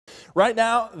Right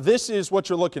now, this is what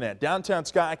you're looking at. Downtown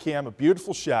Skycam, a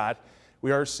beautiful shot.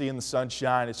 We are seeing the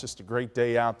sunshine. It's just a great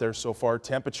day out there so far.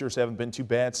 Temperatures haven't been too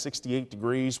bad, 68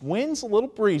 degrees. Winds a little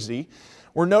breezy.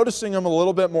 We're noticing them a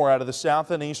little bit more out of the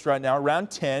south and east right now,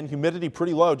 around 10. Humidity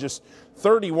pretty low, just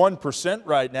 31%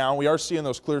 right now. We are seeing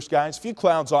those clear skies. A few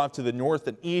clouds off to the north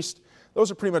and east. Those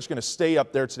are pretty much going to stay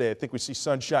up there today. I think we see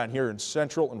sunshine here in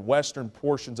central and western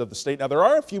portions of the state. Now, there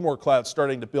are a few more clouds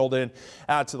starting to build in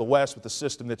out to the west with the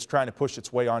system that's trying to push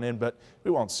its way on in, but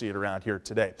we won't see it around here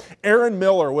today. Aaron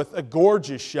Miller with a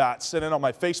gorgeous shot sent in on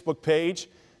my Facebook page.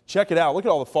 Check it out. Look at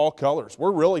all the fall colors.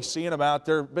 We're really seeing them out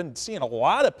there. Been seeing a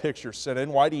lot of pictures sent in.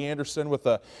 Whitey Anderson with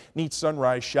a neat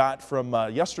sunrise shot from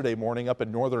yesterday morning up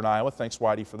in northern Iowa. Thanks,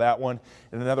 Whitey, for that one.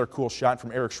 And another cool shot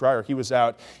from Eric Schreier. He was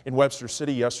out in Webster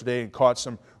City yesterday and caught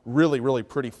some really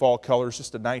pretty fall colors.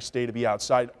 Just a nice day to be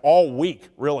outside all week,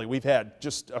 really. We've had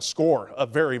just a score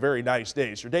of very nice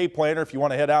days. Your day planner, if you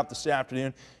want to head out this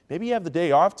afternoon, maybe you have the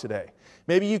day off today.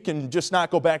 Maybe you can just not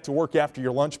go back to work after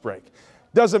your lunch break.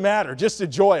 Doesn't matter. Just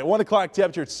enjoy it. 1 o'clock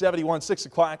temperature at 71, 6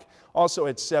 o'clock also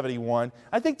at 71.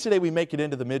 I think today we make it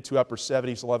into the mid to upper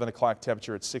 70s, 11 o'clock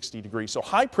temperature at 60 degrees. So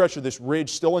high pressure, this ridge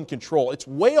still in control. It's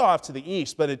way off to the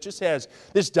east, but it just has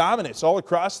this dominance all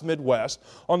across the Midwest.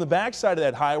 On the backside of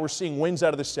that high, we're seeing winds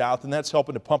out of the south, and that's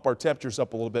helping to pump our temperatures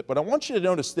up a little bit. But I want you to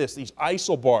notice this, these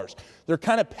isobars. They're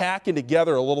kind of packing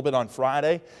together a little bit on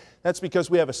Friday. That's because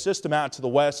we have a system out to the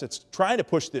west that's trying to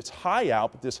push this high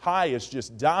out, but this high is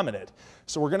just dominant.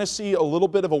 So we're going to see a little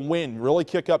bit of a wind really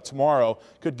kick up tomorrow.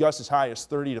 Could gust as high as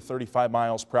 30 to 35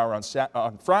 miles per hour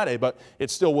on Friday, but it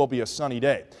still will be a sunny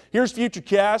day. Here's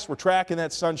Futurecast. We're tracking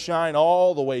that sunshine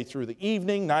all the way through the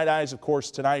evening. Night eyes, of course,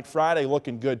 tonight. Friday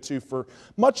looking good, too, for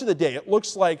much of the day. It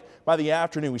looks like by the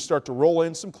afternoon we start to roll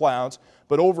in some clouds,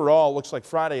 but overall, it looks like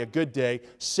Friday a good day.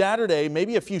 Saturday,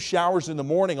 maybe a few showers in the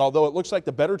morning, although it looks like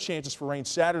the better chances for rain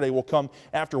Saturday will come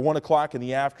after 1 o'clock in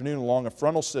the afternoon along a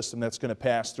frontal system that's going to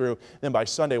pass through. Then by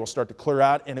Sunday, we'll start to clear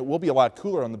out, and it will be a lot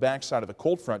cooler on the backside of a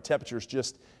cold front. Temperatures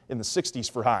just in the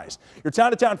 60s for highs. Your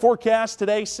town-to-town forecast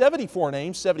today, 74 in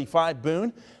Ames, 75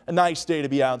 Boone. A nice day to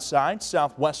be outside.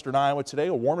 Southwestern Iowa today,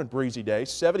 a warm and breezy day.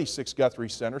 76 Guthrie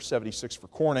Center, 76 for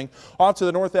Corning. Off to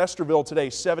the north, Esterville today,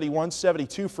 71,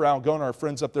 72 for Algona, our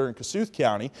friends up there in Kossuth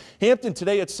County. Hampton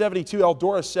today at 72,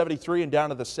 Eldora 73, and down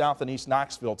to the south and east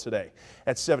Knoxville today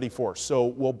at 74. So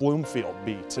will Bloomfield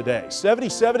be today.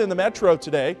 77 in the metro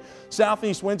today.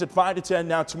 Southeast winds at 5 to 10.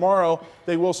 Now tomorrow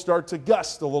they will start to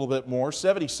gust a little bit more.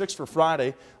 76 for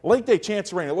Friday. Late day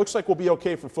chance of rain. It looks like we'll be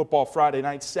okay for football Friday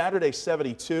night. Saturday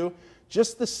 72.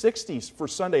 Just the 60s for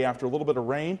Sunday after a little bit of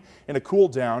rain and a cool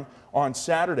down on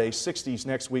Saturday, 60s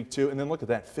next week too. And then look at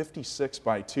that, 56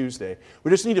 by Tuesday.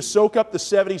 We just need to soak up the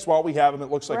 70s while we have them.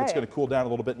 It looks like it's going to cool down a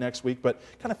little bit next week, but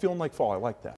kind of feeling like fall. I like that.